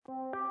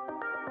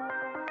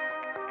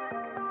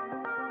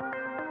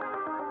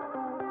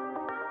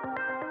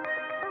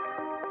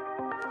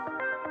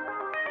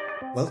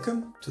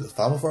Welcome to the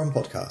pharmaphorum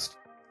podcast.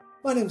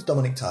 My name's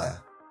Dominic Tyre,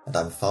 and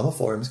I'm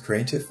pharmaphorum's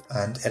creative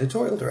and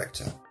editorial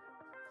director.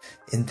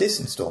 In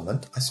this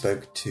instalment, I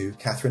spoke to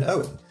Catherine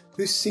Owen,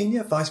 who's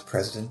Senior Vice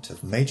President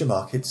of Major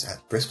Markets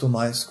at Bristol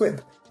Myers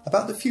Squibb,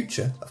 about the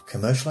future of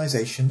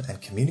commercialisation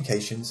and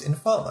communications in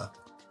pharma.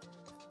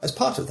 As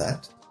part of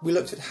that, we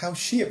looked at how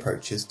she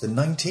approaches the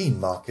 19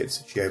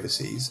 markets she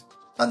oversees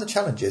and the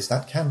challenges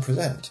that can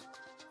present.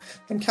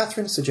 And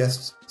Catherine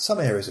suggests some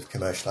areas of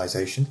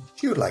commercialisation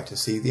she would like to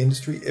see the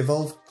industry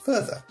evolve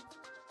further.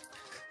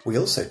 We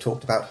also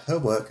talked about her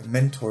work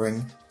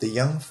mentoring the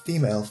young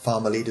female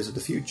pharma leaders of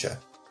the future,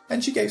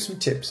 and she gave some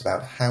tips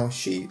about how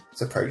she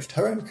has approached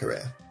her own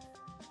career.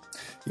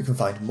 You can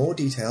find more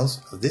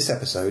details of this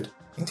episode,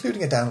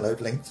 including a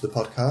download link for the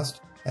podcast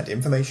and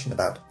information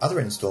about other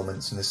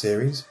instalments in the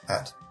series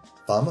at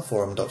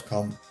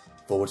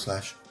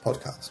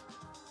pharmaphorum.com/podcast.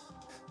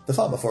 The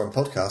pharmaphorum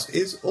podcast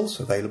is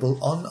also available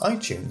on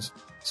iTunes,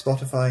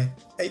 Spotify,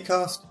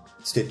 Acast,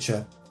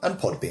 Stitcher and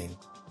Podbean,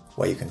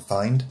 where you can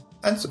find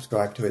and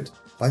subscribe to it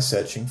by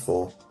searching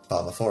for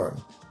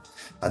pharmaphorum.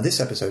 And this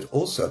episode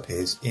also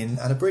appears in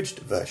an abridged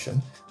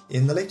version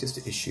in the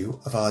latest issue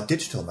of our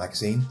digital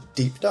magazine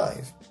Deep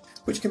Dive,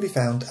 which can be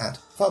found at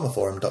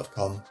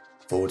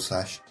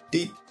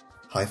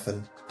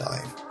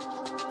pharmaphorum.com/deep-dive.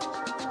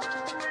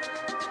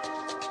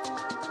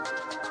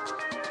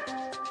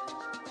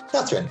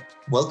 Catherine,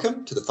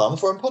 welcome to the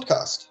pharmaphorum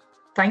podcast.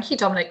 Thank you,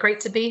 Dominic. Great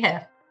to be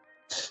here.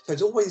 So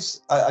it's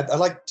always, I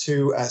like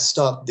to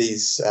start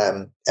these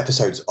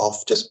episodes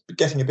off just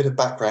getting a bit of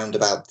background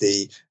about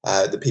the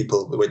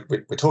people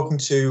we're talking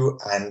to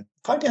and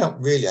finding out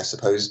really, I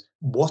suppose,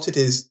 what it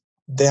is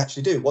they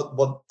actually do,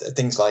 what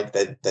things like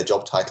their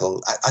job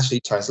title actually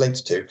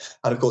translates to.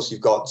 And of course,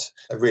 you've got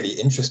a really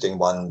interesting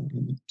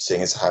one,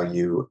 seeing as how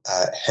you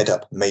head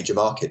up major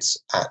markets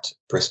at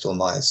Bristol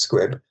Myers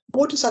Squibb.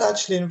 What does that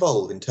actually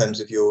involve in terms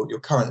of your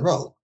current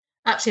role?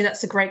 Actually,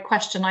 that's a great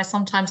question. I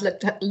sometimes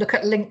look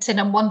at LinkedIn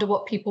and wonder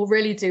what people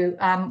really do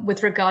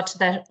with regard to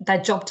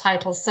their job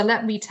titles. So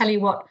let me tell you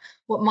what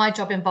my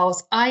job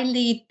involves. I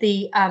lead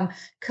the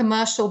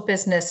commercial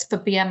business for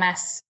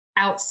BMS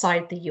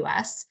outside the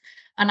US,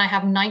 and I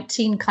have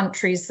 19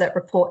 countries that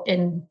report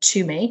in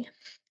to me.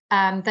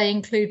 They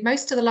include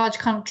most of the large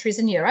countries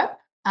in Europe,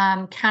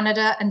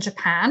 Canada and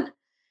Japan.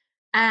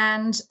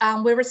 And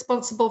we're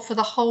responsible for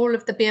the whole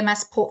of the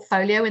BMS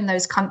portfolio in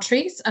those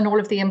countries and all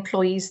of the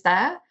employees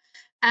there.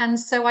 And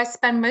so I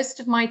spend most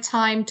of my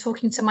time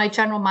talking to my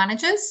general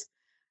managers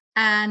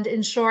and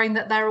ensuring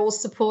that they're all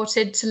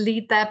supported to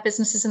lead their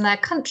businesses in their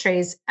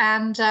countries.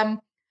 And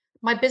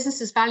my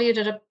business is valued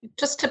at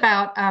just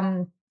about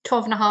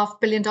 $12.5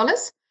 billion.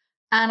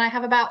 And I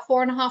have about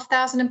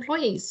 4,500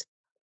 employees.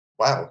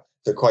 Wow.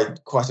 So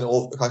quite a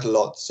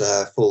lot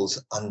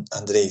falls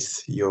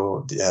underneath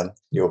your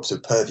sort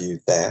of purview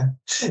there.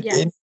 Yes.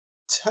 In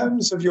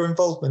terms of your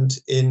involvement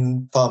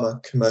in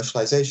pharma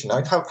commercialisation,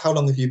 how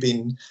long have you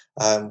been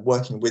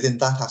working within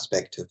that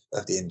aspect of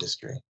the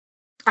industry?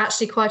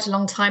 Actually, quite a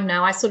long time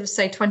now. I sort of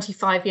say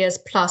 25 years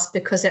plus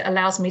because it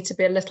allows me to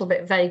be a little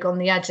bit vague on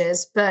the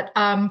edges. But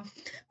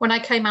when I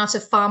came out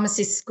of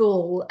pharmacy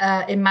school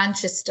in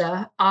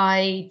Manchester,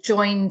 I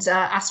joined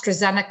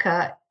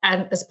AstraZeneca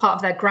and as part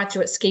of their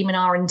graduate scheme in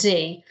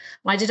R&D.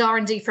 I did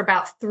R&D for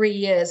about 3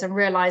 years and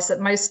realized that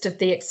most of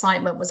the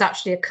excitement was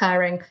actually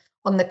occurring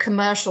on the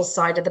commercial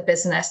side of the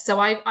business. So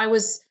I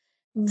was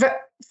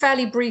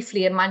fairly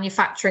briefly in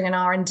manufacturing and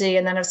R&D,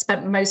 and then I've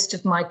spent most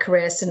of my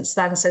career since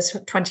then, so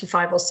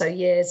 25 or so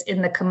years,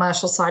 in the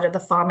commercial side of the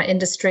pharma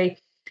industry,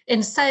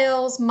 in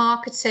sales,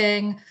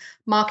 marketing,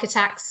 market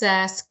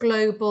access,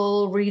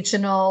 global,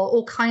 regional,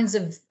 all kinds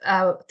of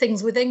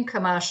things within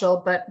commercial,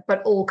 but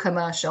all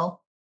commercial.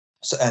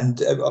 So,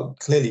 and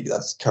clearly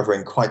that's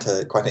covering quite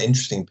an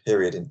interesting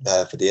period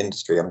for the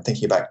industry. I'm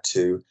thinking back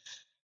to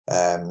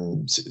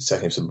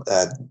certainly some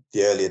the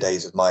earlier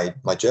days of my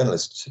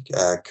journalist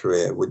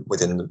career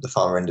within the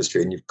pharma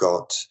industry, and you've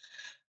got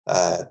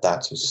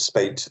that sort of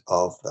spate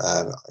of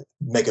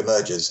mega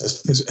mergers,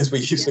 as we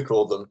used to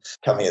call them,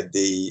 coming at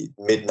the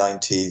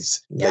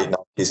mid-90s, late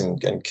 90s,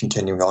 and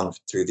continuing on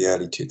through the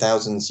early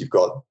 2000s. You've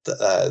got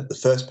the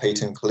first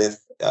patent cliff.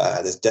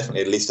 There's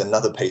definitely at least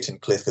another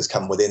patent cliff has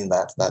come within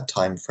that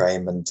time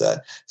frame, and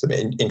some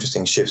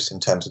interesting shifts in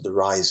terms of the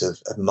rise of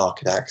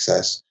market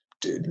access.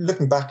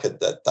 Looking back at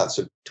that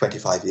sort of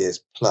 25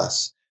 years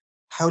plus,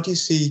 how do you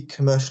see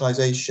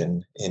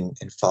commercialization in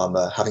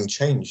pharma having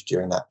changed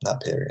during that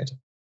period?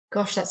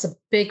 Gosh, that's a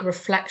big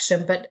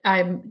reflection, but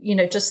I'm,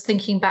 just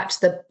thinking back to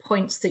the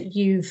points that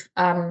you've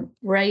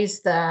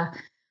raised there,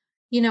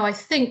 I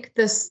think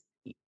this,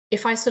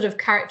 if I sort of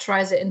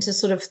characterize it into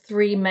sort of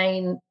three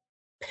main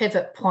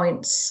pivot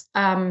points,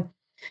 the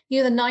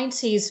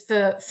 90s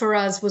for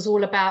us was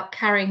all about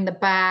carrying the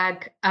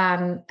bag,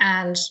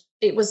 and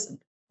it was,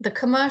 the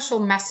commercial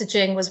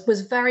messaging was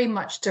very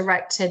much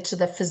directed to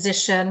the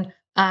physician.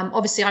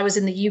 Obviously, I was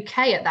in the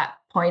UK at that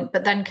point,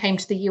 but then came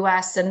to the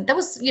US, and there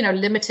was,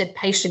 limited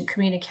patient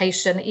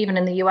communication even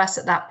in the US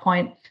at that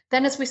point.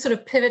 Then as we sort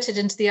of pivoted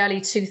into the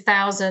early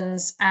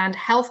 2000s and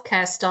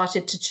healthcare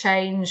started to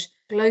change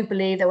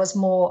globally, there was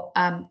more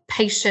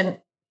patient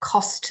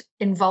cost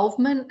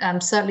involvement,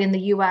 certainly in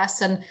the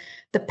US, and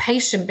the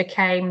patient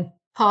became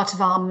part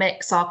of our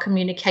mix, our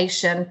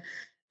communication,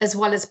 as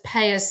well as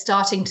payers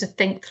starting to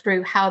think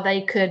through how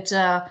they could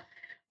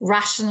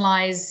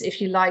rationalize,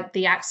 if you like,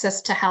 the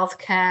access to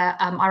healthcare.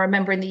 I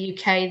remember in the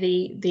UK,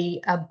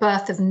 the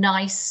birth of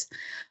NICE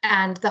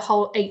and the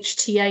whole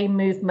HTA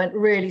movement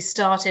really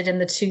started in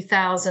the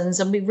 2000s.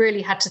 And we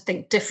really had to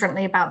think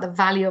differently about the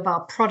value of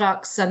our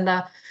products and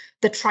the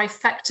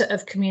trifecta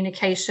of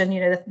communication,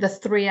 the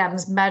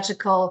 3Ms,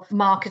 medical,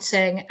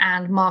 marketing,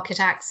 and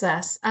market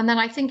access. And then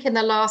I think in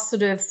the last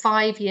sort of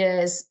 5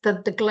 years, the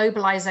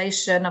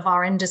globalization of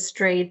our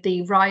industry,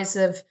 the rise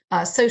of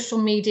social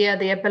media,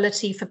 the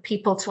ability for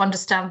people to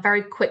understand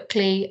very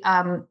quickly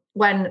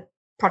when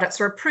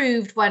products are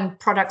approved, when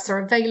products are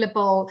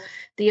available,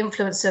 the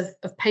influence of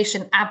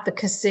patient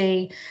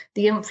advocacy,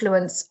 the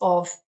influence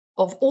of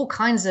all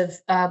kinds of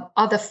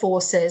other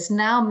forces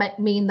now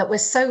mean that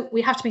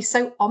we have to be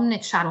so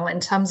omnichannel in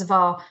terms of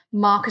our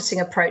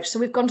marketing approach. So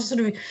we've gone to sort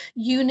of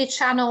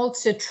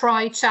unichannel to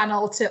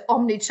tri-channel to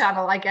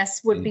omnichannel, I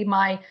guess, would be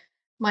my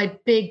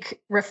big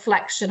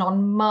reflection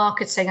on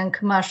marketing and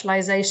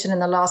commercialization in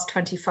the last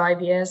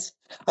 25 years.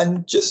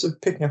 And just sort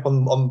of picking up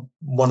on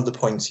one of the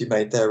points you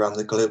made there around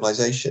the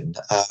globalization,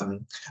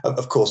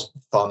 of course,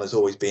 pharma's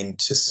always been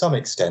to some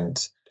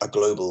extent a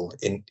global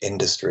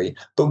industry,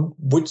 but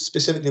would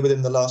specifically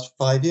within the last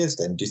 5 years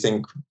then, do you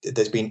think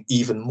there's been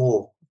even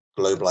more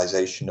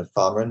globalization of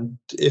pharma? And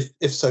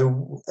if so,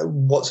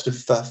 what sort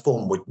of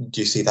form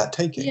do you see that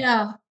taking?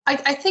 Yeah,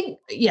 I think,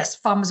 yes,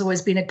 pharma's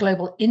always been a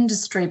global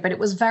industry, but it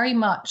was very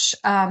much,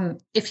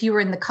 if you were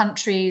in the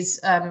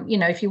countries,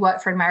 if you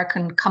work for an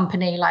American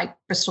company like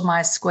Bristol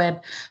Myers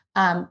Squibb,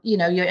 and you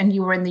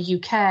were in the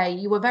UK,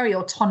 you were very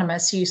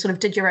autonomous. You sort of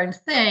did your own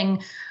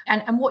thing.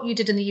 And what you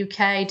did in the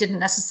UK didn't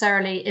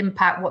necessarily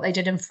impact what they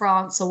did in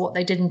France or what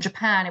they did in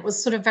Japan. It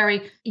was sort of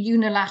very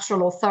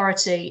unilateral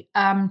authority.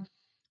 And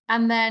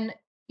then,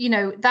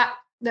 that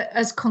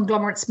as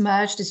conglomerates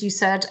merged, as you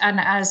said, and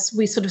as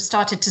we sort of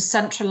started to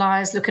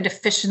centralize, look at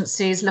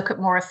efficiencies, look at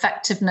more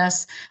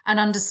effectiveness, and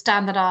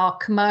understand that our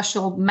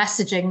commercial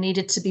messaging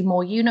needed to be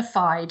more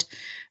unified,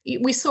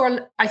 we saw,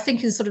 I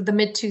think, in sort of the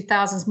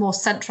mid-2000s, more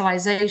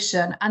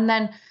centralization. And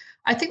then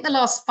I think the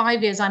last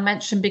 5 years I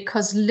mentioned,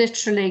 because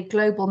literally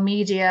global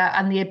media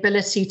and the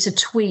ability to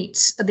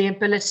tweet, the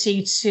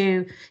ability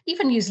to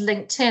even use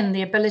LinkedIn,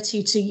 the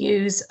ability to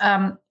use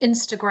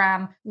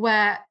Instagram,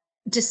 where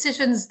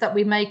decisions that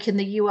we make in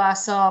the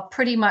US are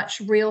pretty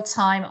much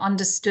real-time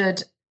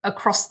understood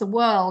across the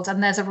world.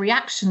 And there's a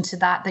reaction to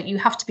that you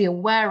have to be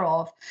aware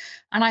of.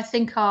 And I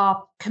think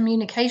our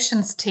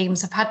communications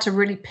teams have had to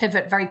really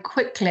pivot very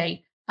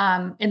quickly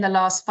in the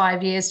last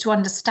 5 years to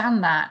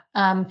understand that.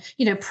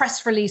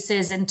 Press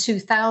releases in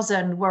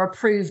 2000 were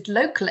approved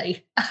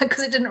locally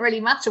because it didn't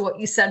really matter what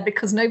you said,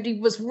 because nobody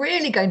was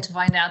really going to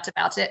find out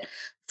about it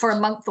for a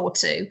month or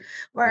two.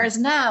 Whereas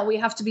now we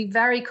have to be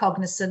very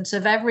cognizant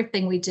of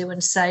everything we do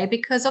and say,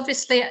 because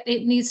obviously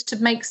it needs to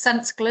make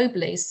sense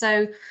globally.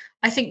 So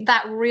I think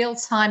that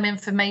real-time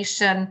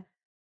information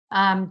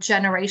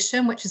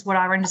generation, which is what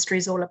our industry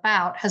is all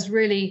about, has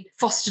really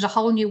fostered a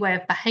whole new way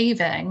of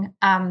behaving,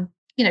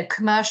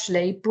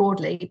 commercially,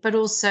 broadly, but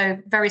also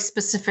very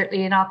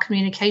specifically in our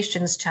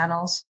communications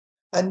channels.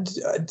 And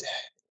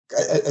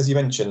as you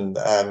mentioned,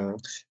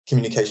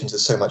 communications are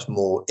so much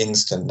more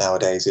instant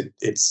nowadays. It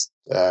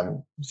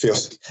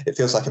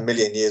feels like a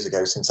million years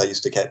ago since I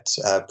used to get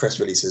press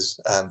releases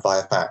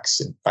via fax.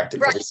 In fact, it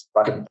was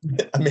about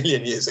a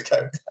million years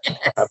ago.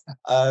 Yes.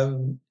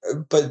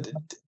 But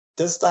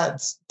does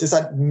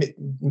that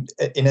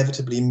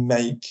inevitably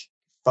make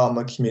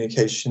pharma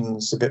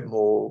communications a bit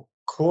more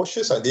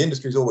cautious? The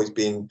industry's always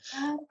been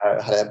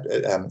had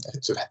a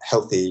sort of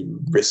healthy,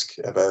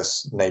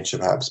 risk-averse nature,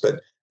 perhaps, but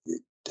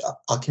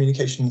are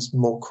communications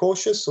more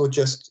cautious, or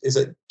just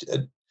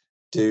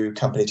do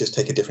companies just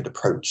take a different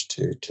approach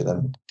to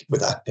them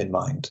with that in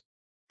mind?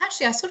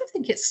 Actually, I sort of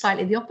think it's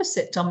slightly the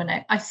opposite,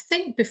 Dominic. I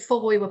think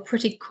before we were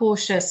pretty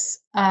cautious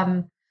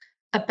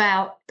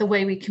about the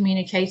way we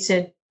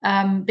communicated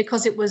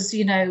because it was,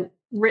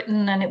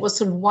 written and it was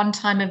sort of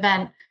one-time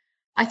event.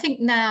 I think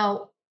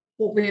now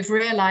what we've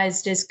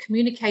realized is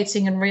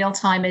communicating in real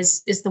time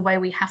is the way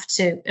we have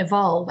to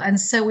evolve. And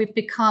so we've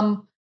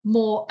become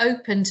more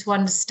open to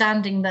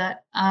understanding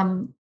that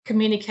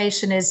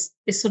communication is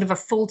sort of a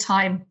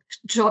full-time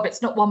job.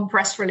 It's not one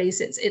press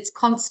release, it's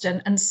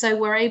constant. And so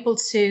we're able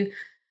to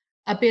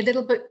be a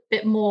little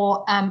bit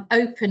more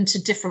open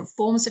to different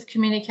forms of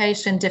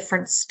communication,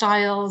 different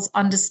styles,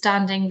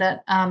 understanding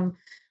that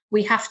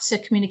we have to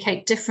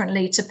communicate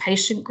differently to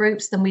patient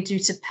groups than we do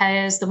to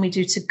payers, than we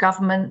do to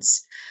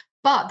governments,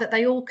 but that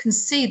they all can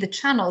see the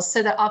channels,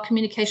 so that our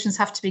communications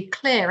have to be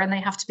clear and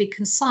they have to be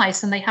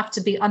concise and they have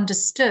to be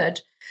understood.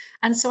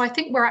 And so I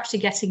think we're actually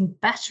getting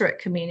better at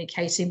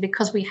communicating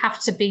because we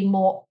have to be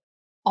more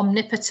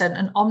omnipotent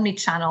and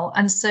omni-channel.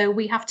 And so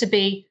we have to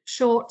be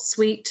short,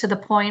 sweet, to the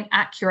point,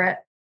 accurate.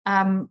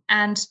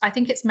 And I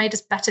think it's made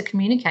us better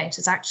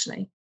communicators,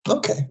 actually.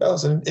 Okay, that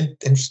was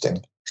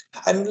interesting.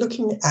 And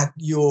looking at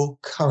your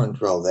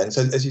current role then,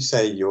 so as you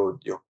say, you're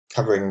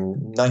covering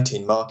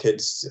 19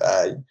 markets.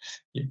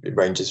 It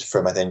ranges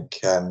from, I think,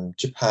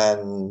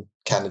 Japan,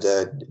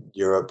 Canada,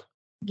 Europe.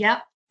 Yeah.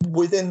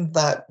 Within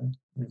that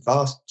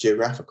vast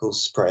geographical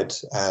spread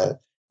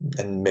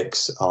and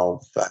mix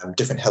of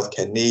different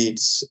healthcare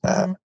needs,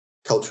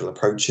 cultural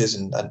approaches,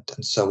 and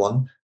so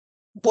on,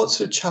 what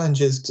sort of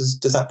challenges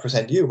does that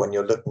present you when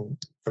you're looking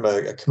from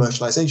a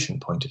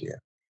commercialization point of view?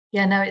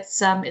 Yeah, no,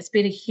 it's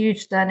been a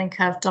huge learning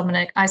curve,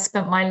 Dominic. I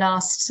spent my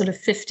last sort of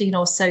 15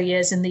 or so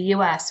years in the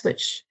US,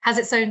 which has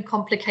its own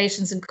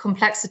complications and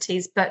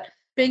complexities, but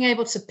being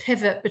able to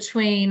pivot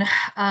between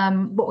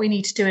what we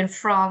need to do in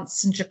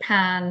France and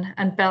Japan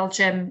and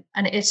Belgium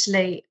and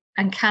Italy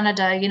and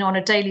Canada, on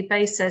a daily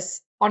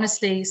basis,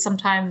 honestly,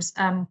 sometimes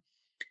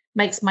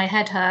makes my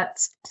head hurt.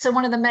 So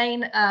one of the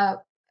main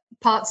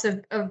parts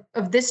of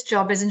this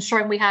job is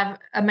ensuring we have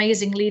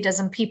amazing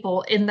leaders and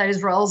people in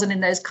those roles and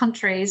in those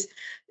countries.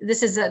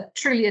 This is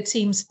truly a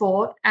team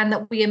sport, and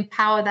that we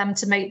empower them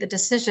to make the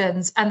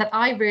decisions, and that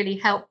I really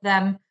help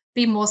them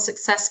be more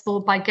successful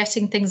by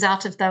getting things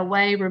out of their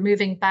way,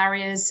 removing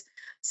barriers,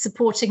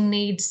 supporting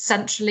needs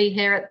centrally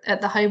here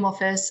at the Home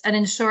Office, and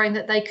ensuring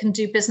that they can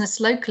do business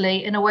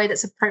locally in a way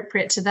that's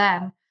appropriate to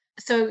them.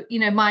 So,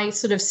 my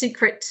sort of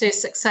secret to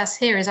success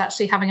here is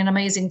actually having an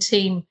amazing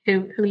team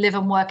who live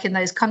and work in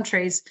those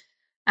countries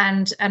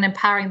and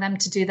empowering them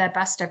to do their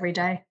best every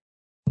day.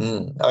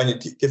 I mean,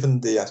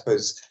 given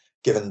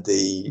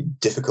the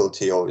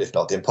difficulty, or if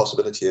not the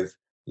impossibility, of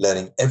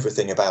learning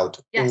everything about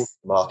all the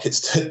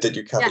markets that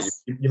you cover,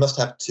 you must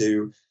have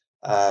to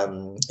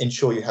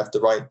ensure you have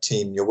the right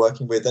team you're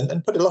working with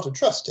and put a lot of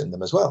trust in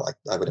them as well,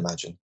 I would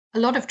imagine. A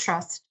lot of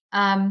trust.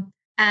 And,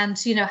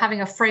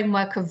 having a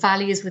framework of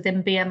values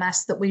within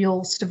BMS that we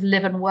all sort of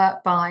live and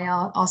work by,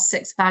 our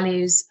 6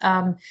 values.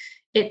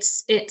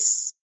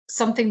 It's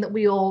something that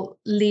we all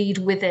lead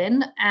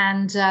within,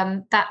 and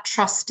that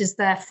trust is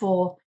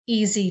therefore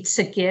easy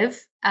to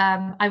give.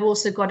 I've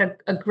also got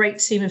a great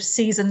team of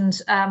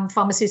seasoned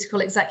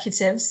pharmaceutical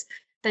executives.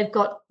 They've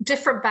got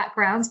different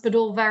backgrounds, but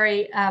all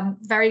very,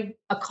 very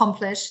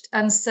accomplished.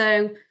 And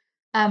so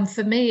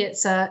for me,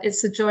 it's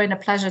a joy and a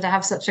pleasure to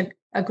have such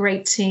a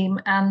great team.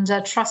 And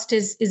trust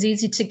is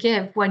easy to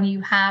give when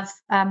you have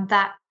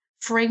that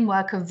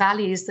framework of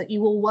values that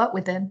you all work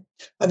within.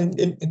 And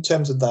in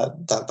terms of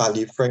that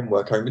value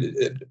framework, I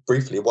mean,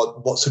 briefly,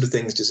 what sort of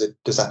things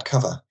does that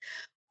cover?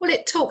 Well,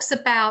 it talks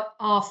about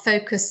our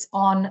focus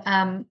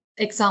on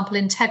example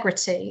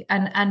integrity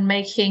and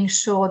making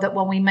sure that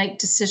when we make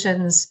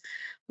decisions,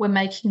 we're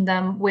making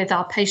them with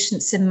our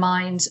patients in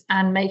mind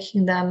and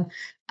making them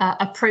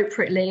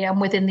appropriately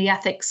and within the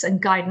ethics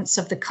and guidance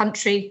of the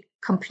country,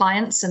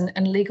 compliance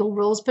and legal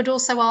rules, but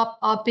also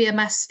our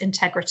BMS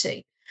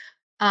integrity.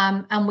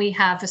 And we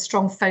have a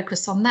strong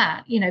focus on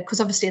that,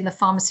 because obviously in the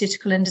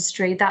pharmaceutical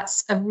industry,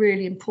 that's a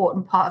really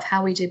important part of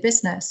how we do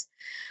business.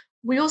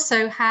 We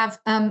also have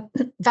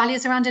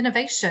values around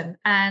innovation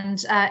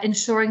and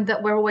ensuring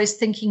that we're always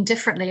thinking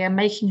differently and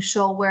making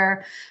sure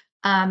we're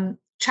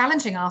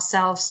challenging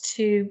ourselves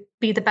to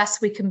be the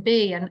best we can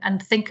be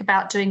and think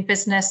about doing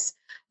business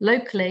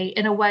locally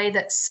in a way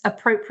that's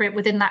appropriate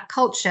within that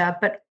culture,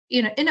 but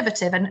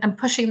innovative and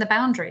pushing the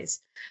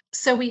boundaries.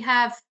 So we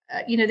have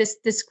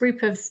this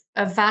group of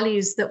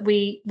values that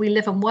we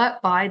live and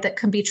work by that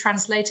can be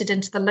translated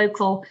into the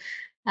local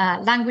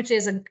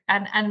languages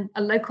and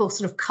a local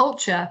sort of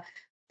culture,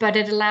 but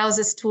it allows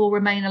us to all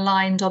remain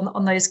aligned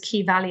on those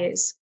key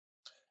values.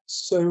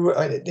 So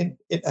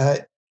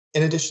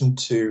in addition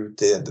to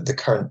the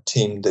current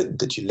team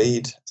that you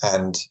lead,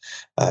 and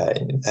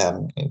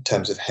in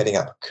terms of heading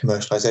up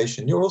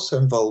commercialization, you're also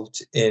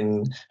involved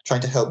in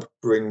trying to help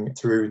bring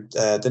through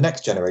the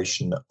next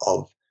generation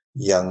of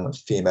young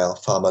female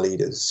pharma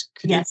leaders.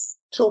 Could you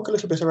talk a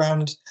little bit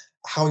around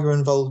how you're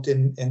involved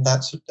in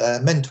that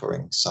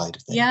mentoring side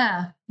of things?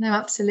 Yeah, no,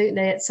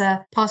 absolutely. It's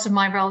a part of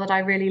my role that I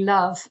really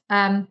love.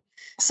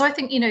 So I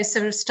think,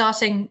 sort of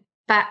starting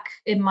back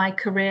in my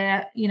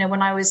career,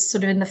 when I was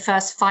sort of in the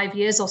first 5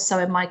 years or so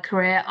in my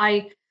career,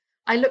 I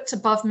looked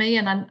above me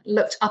and I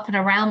looked up and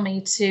around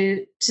me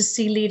to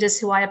see leaders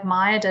who I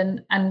admired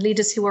and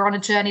leaders who were on a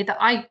journey that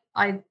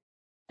I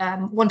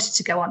wanted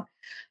to go on.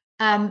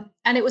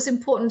 And it was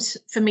important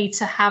for me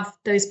to have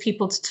those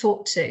people to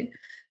talk to.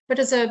 But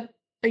as a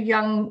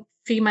young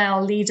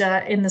female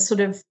leader in the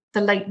sort of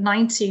the late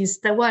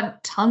 90s, there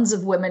weren't tons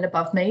of women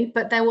above me,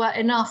 but there were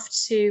enough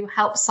to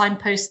help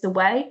signpost the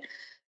way.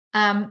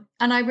 And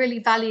I really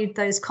valued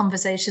those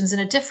conversations in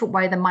a different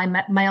way than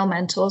my male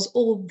mentors,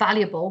 all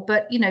valuable,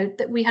 but,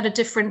 that we had a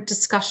different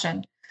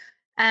discussion.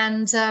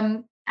 And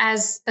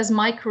as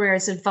my career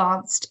has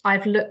advanced,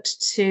 I've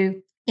looked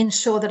to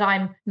ensure that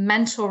I'm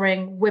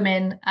mentoring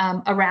women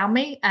around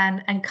me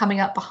and coming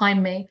up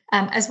behind me,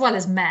 as well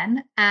as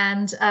men.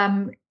 And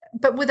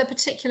but with a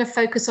particular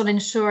focus on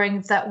ensuring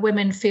that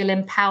women feel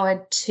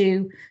empowered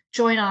to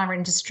join our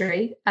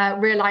industry,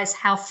 realize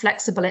how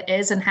flexible it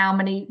is and how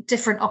many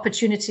different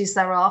opportunities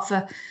there are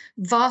for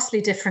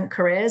vastly different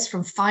careers,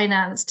 from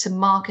finance to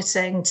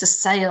marketing to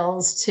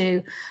sales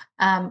to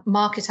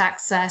market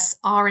access,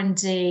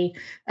 R&D,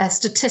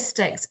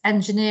 statistics,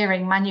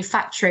 engineering,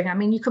 manufacturing. I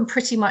mean, you can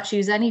pretty much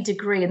use any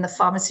degree in the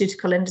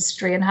pharmaceutical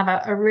industry and have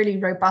a really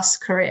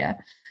robust career.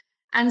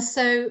 And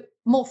so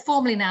more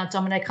formally now,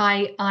 Dominic,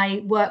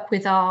 I work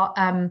with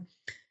our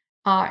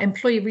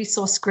employee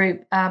resource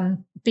group,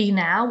 Be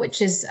Now,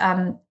 which is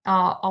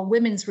our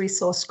women's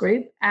resource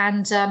group,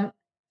 and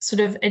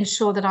sort of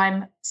ensure that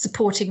I'm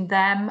supporting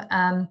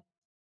them,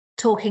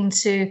 talking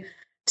to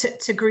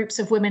groups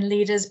of women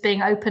leaders,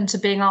 being open to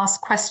being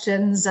asked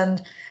questions,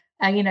 and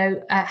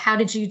how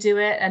did you do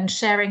it, and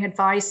sharing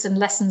advice and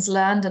lessons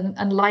learned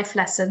and life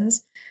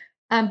lessons.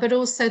 But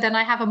also then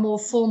I have a more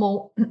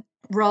formal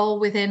role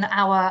within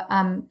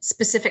our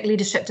specific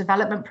leadership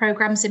development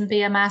programs in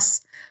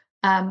BMS.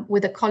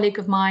 With a colleague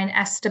of mine,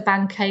 Esther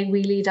Banque,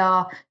 we lead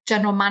our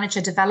general manager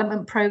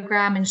development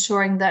program,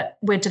 ensuring that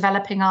we're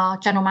developing our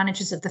general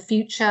managers of the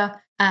future.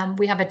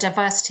 We have a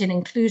diversity and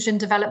inclusion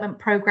development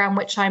program,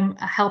 which I'm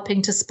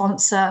helping to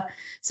sponsor.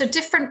 So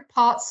different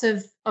parts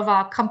of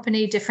our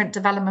company, different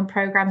development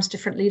programs,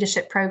 different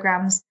leadership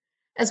programs,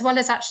 as well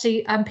as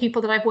actually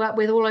people that I've worked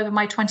with all over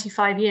my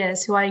 25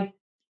 years who I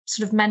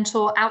sort of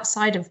mentor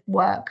outside of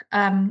work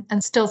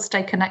and still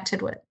stay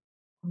connected with.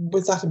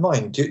 With that in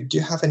mind, do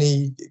you have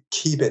any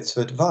key bits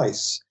of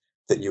advice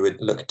that you would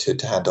look to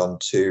hand on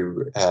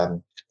to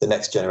the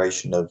next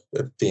generation of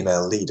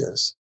female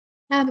leaders?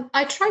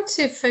 I try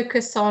to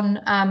focus on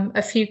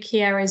a few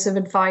key areas of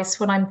advice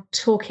when I'm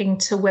talking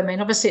to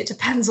women. Obviously, it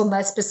depends on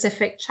their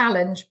specific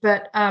challenge,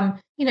 but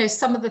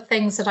some of the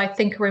things that I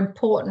think are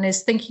important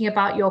is thinking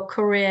about your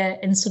career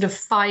in sort of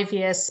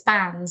 5-year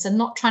spans and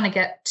not trying to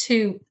get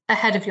too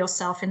ahead of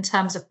yourself in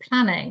terms of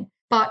planning,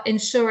 but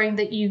ensuring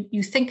that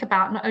you think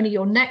about not only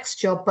your next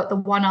job, but the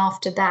one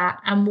after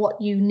that, and what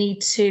you need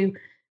to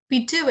be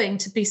doing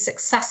to be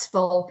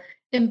successful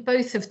in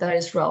both of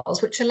those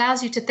roles, which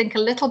allows you to think a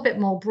little bit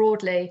more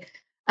broadly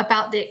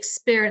about the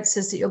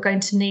experiences that you're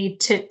going to need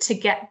to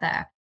get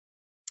there.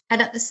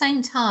 And at the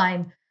same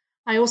time,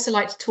 I also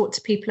like to talk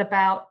to people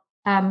about,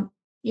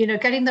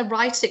 getting the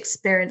right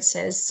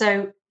experiences.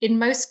 So in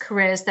most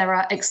careers, there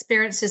are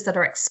experiences that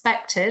are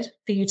expected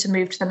for you to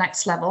move to the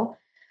next level,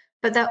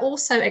 but there are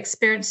also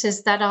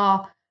experiences that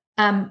are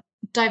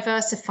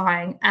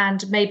diversifying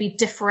and maybe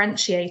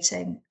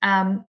differentiating.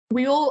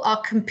 We all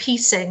are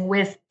competing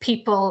with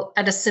people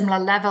at a similar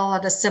level,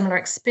 at a similar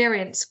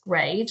experience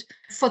grade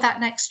for that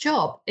next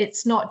job.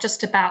 It's not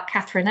just about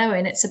Catherine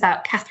Owen, it's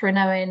about Catherine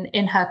Owen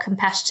in her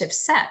competitive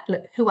set.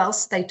 Look, who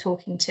else are they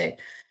talking to?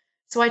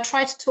 So I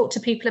try to talk to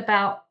people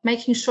about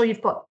making sure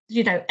you've got,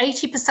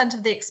 80%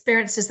 of the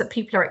experiences that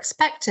people are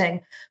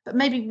expecting, but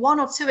maybe 1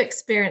 or 2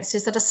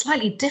 experiences that are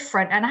slightly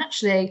different and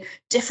actually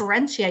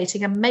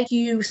differentiating and make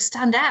you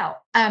stand out.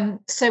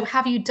 So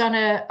have you done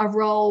a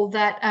role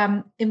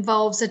that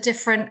involves a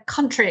different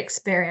country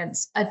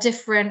experience, a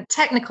different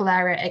technical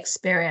area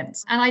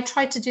experience? And I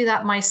tried to do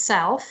that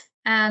myself.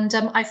 And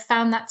I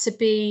found that to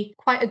be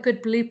quite a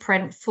good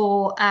blueprint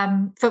for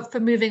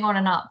moving on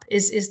and up.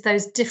 Is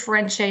those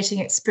differentiating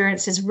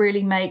experiences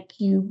really make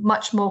you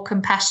much more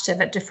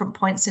competitive at different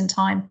points in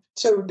time?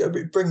 So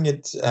bringing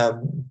it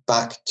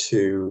back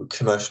to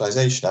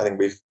commercialisation, I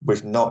think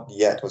we've not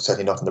yet, or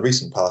certainly not in the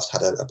recent past,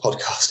 had a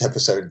podcast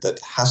episode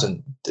that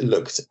hasn't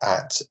looked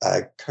at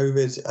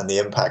COVID and the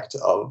impact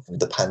of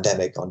the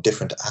pandemic on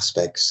different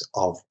aspects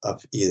of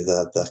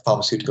either the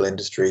pharmaceutical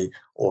industry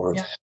or of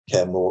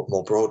healthcare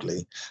more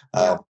broadly.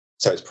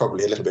 So it's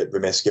probably a little bit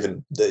remiss,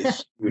 given the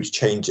huge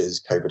changes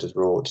COVID has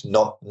wrought,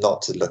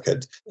 not to look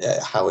at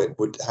how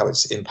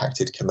it's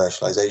impacted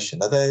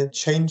commercialisation. Are there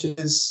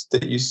changes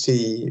that you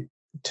see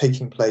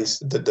taking place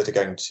that are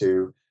going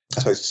to,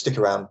 I suppose, stick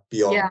around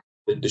beyond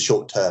the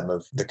short term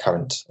of the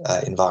current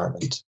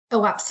environment?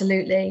 Oh,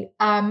 absolutely.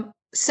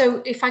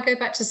 So if I go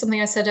back to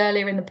something I said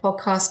earlier in the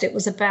podcast, it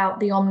was about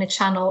the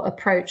omnichannel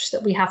approach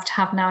that we have to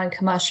have now in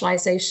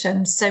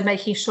commercialization. So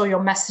making sure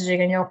your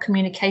messaging and your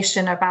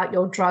communication about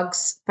your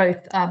drugs,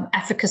 both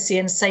efficacy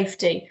and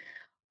safety,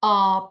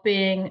 are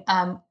being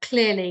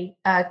clearly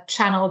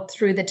channeled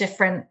through the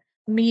different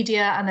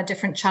media and the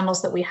different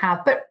channels that we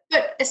have. But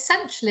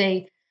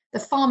essentially, the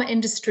pharma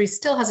industry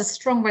still has a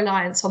strong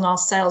reliance on our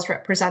sales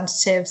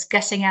representatives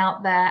getting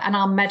out there and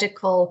our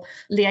medical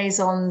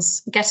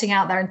liaisons getting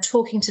out there and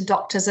talking to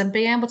doctors and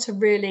being able to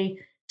really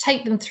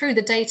take them through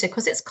the data,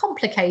 because it's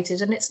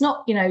complicated and it's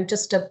not,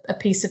 just a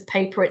piece of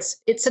paper.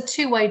 It's a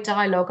two-way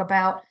dialogue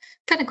about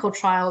clinical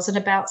trials and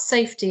about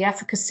safety,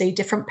 efficacy,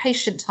 different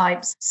patient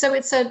types. So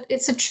it's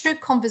a true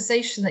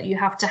conversation that you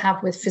have to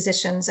have with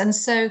physicians. And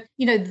so,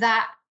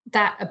 that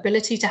that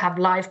ability to have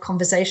live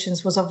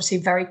conversations was obviously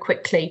very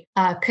quickly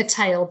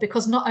curtailed,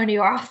 because not only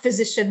are our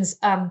physicians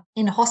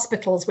in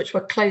hospitals, which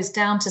were closed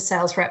down to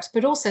sales reps,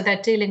 but also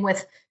they're dealing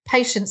with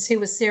patients who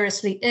were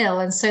seriously ill.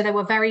 And so they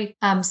were very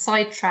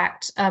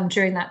sidetracked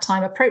during that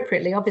time,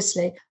 appropriately,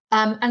 obviously.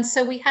 And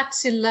so we had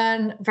to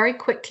learn very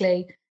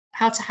quickly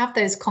how to have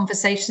those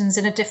conversations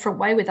in a different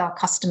way with our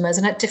customers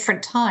and at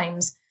different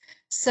times.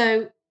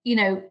 So,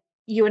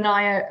 you and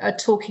I are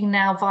talking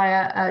now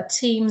via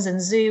Teams and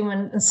Zoom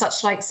and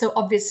such like. So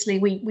obviously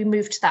we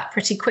moved to that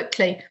pretty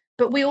quickly.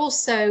 But we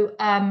also,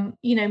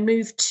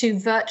 moved to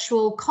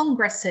virtual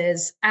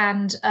congresses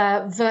and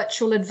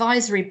virtual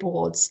advisory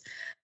boards.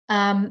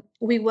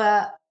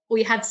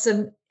 We had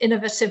some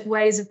innovative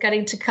ways of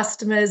getting to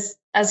customers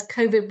as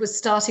COVID was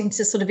starting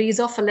to sort of ease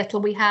off a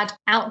little. We had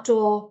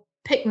outdoor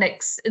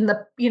picnics in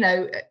the,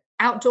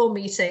 outdoor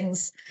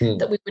meetings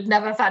that we would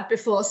never have had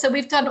before. So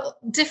we've done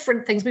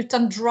different things. We've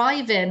done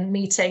drive-in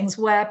meetings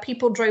where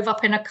people drove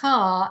up in a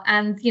car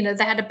and,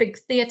 they had a big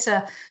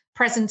theatre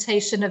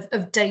presentation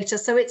of data.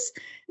 So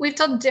we've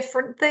done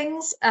different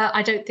things.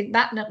 I don't think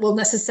that will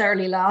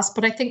necessarily last,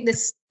 but I think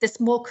this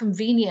more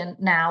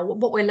convenient now.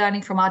 What we're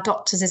learning from our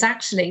doctors is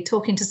actually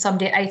talking to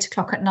somebody at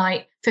 8:00 at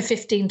night for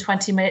 15,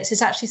 20 minutes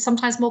is actually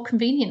sometimes more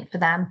convenient for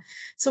them.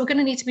 So we're going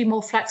to need to be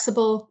more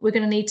flexible. We're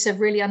going to need to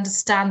really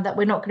understand that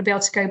we're not going to be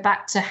able to go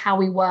back to how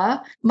we were,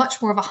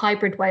 much more of a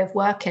hybrid way of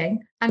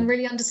working, and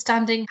really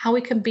understanding how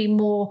we can be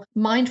more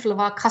mindful of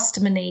our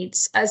customer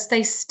needs, as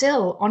they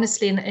still,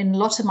 honestly, in a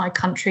lot of my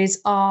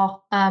countries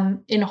are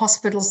in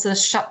hospitals that are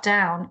shut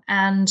down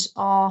and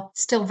are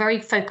still very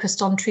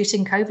focused on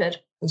treating COVID.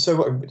 And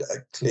so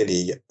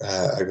clearly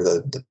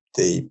over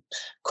the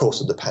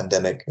course of the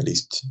pandemic, at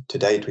least to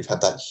date, we've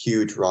had that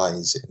huge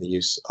rise in the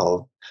use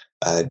of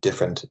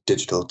different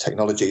digital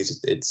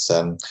technologies. It's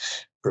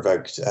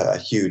provoked a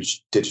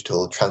huge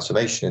digital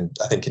transformation,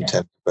 I think, in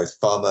terms of both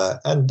pharma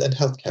and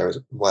healthcare as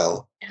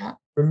well. Yeah.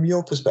 From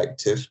your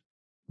perspective,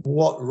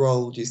 what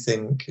role do you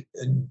think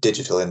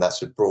digital, in that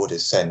sort of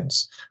broadest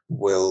sense,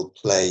 will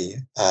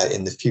play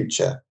in the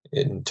future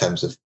in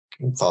terms of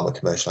pharma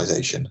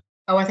commercialization?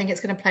 Oh, I think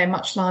it's going to play a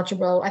much larger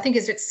role. I think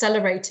it's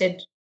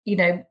accelerated,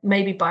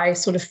 maybe by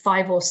sort of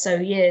 5 or so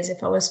years,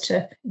 if I was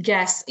to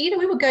guess.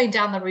 We were going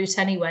down the route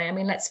anyway. I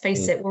mean, let's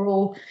face it, we're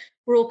all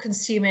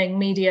consuming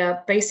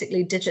media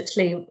basically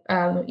digitally,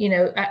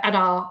 at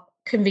our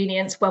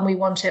convenience, when we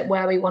want it,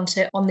 where we want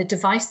it, on the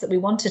device that we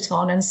want it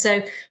on. And so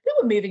we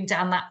were moving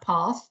down that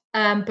path.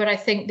 But I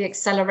think the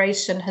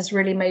acceleration has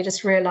really made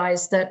us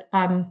realize that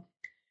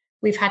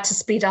we've had to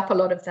speed up a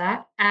lot of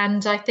that.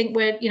 And I think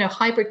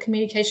hybrid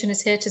communication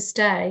is here to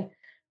stay.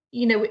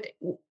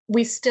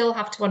 We still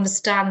have to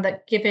understand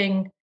that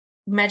giving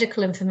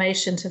medical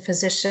information to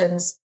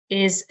physicians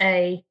is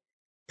a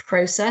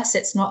process.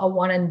 It's not a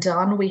one and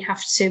done. We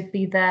have to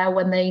be there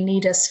when they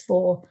need us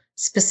for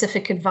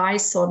specific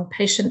advice on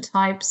patient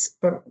types,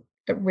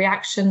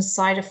 reactions,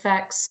 side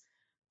effects,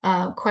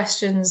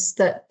 questions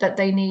that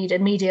they need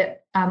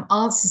immediate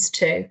answers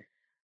to.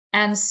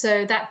 And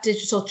so that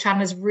digital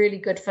channel is really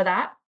good for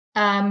that.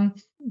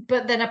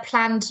 But then a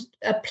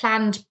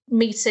planned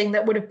meeting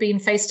that would have been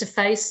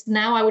face-to-face,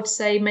 now I would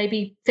say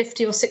maybe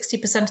 50 or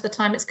 60% of the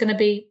time it's going to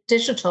be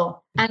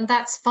digital. And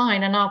that's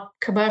fine. And our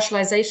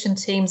commercialization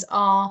teams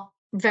are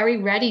very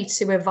ready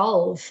to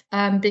evolve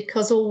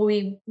because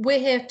we're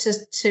here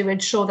to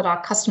ensure that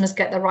our customers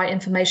get the right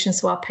information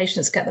so our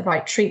patients get the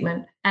right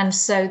treatment. And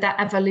so that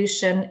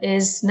evolution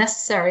is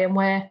necessary, and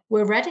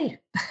we're ready.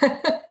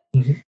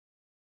 Mm-hmm.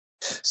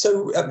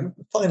 So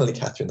finally,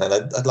 Catherine, then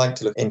I'd like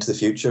to look into the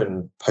future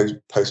and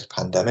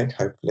post-pandemic,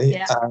 hopefully.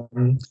 Yeah.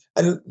 And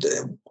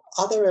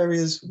are there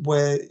areas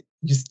where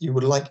you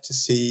would like to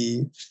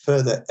see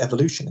further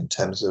evolution in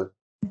terms of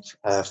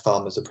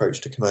pharma's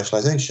approach to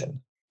commercialization?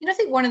 I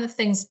think one of the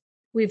things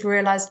we've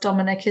realized,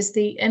 Dominic, is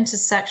the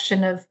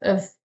intersection of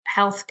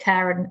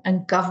healthcare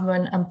and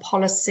government and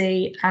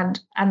policy and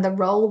the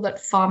role that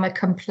pharma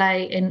can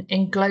play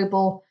in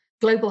global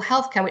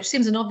healthcare, which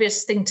seems an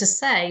obvious thing to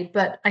say,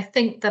 but I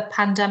think the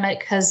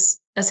pandemic has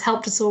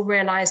helped us all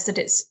realize that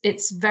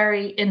it's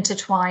very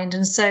intertwined.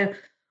 And so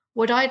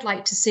what I'd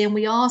like to see, and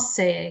we are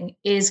seeing,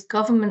 is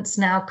governments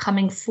now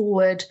coming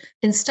forward,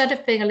 instead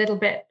of being a little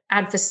bit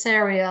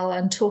adversarial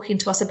and talking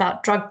to us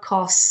about drug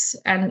costs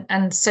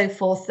and so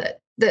forth,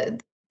 the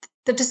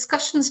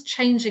discussion's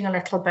changing a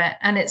little bit.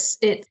 And it's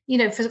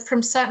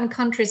from certain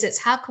countries, it's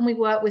how can we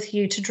work with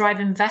you to drive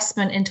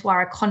investment into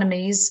our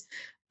economies,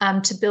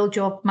 to build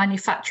your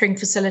manufacturing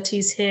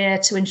facilities here,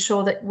 to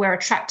ensure that we're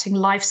attracting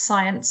life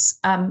science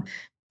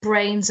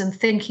brains and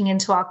thinking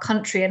into our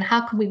country, and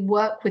how can we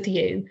work with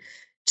you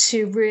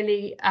to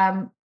really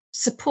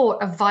support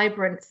a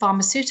vibrant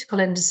pharmaceutical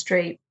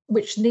industry,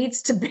 which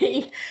needs to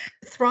be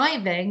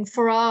thriving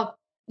for our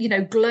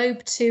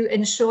globe to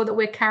ensure that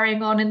we're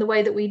carrying on in the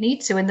way that we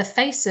need to in the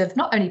face of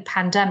not only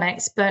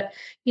pandemics, but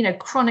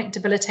chronic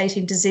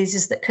debilitating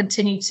diseases that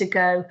continue to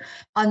go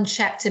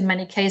unchecked in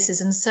many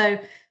cases. And so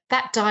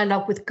that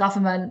dialogue with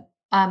government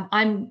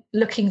I'm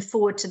looking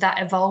forward to that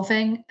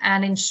evolving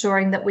and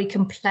ensuring that we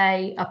can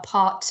play a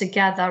part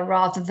together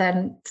rather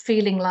than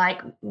feeling like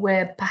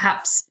we're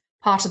perhaps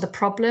part of the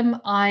problem.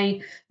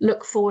 I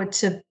look forward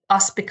to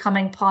us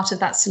becoming part of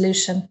that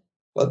solution.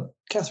 Well,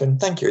 Catherine,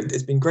 thank you.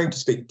 It's been great to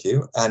speak to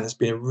you, and it's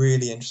been a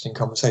really interesting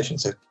conversation.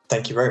 So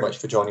thank you very much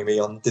for joining me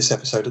on this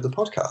episode of the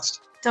podcast.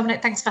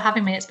 Dominic, thanks for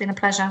having me. It's been a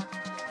pleasure.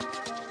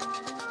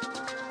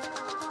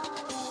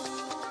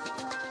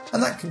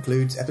 And that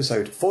concludes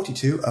episode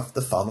 42 of the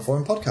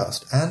pharmaphorum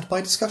podcast and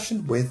my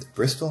discussion with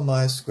Bristol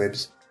Myers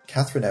Squibb's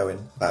Catherine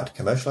Owen about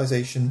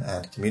commercialisation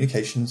and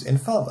communications in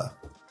pharma.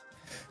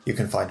 You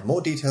can find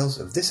more details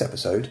of this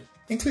episode,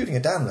 including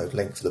a download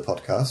link for the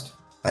podcast,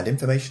 and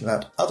information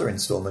about other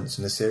instalments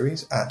in the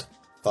series at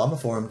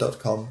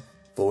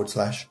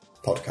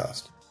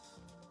pharmaphorum.com/podcast.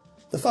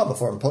 The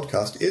pharmaphorum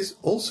podcast is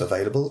also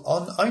available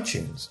on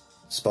iTunes,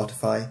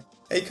 Spotify,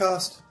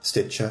 Acast,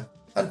 Stitcher,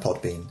 and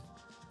Podbean,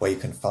 where you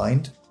can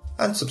find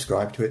and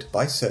subscribe to it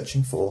by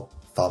searching for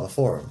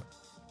pharmaphorum.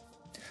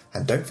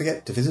 And don't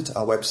forget to visit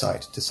our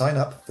website to sign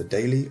up for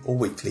daily or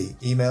weekly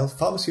email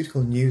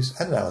pharmaceutical news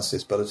and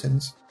analysis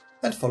bulletins,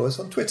 and follow us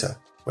on Twitter,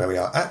 where we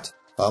are at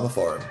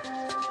pharmaphorum.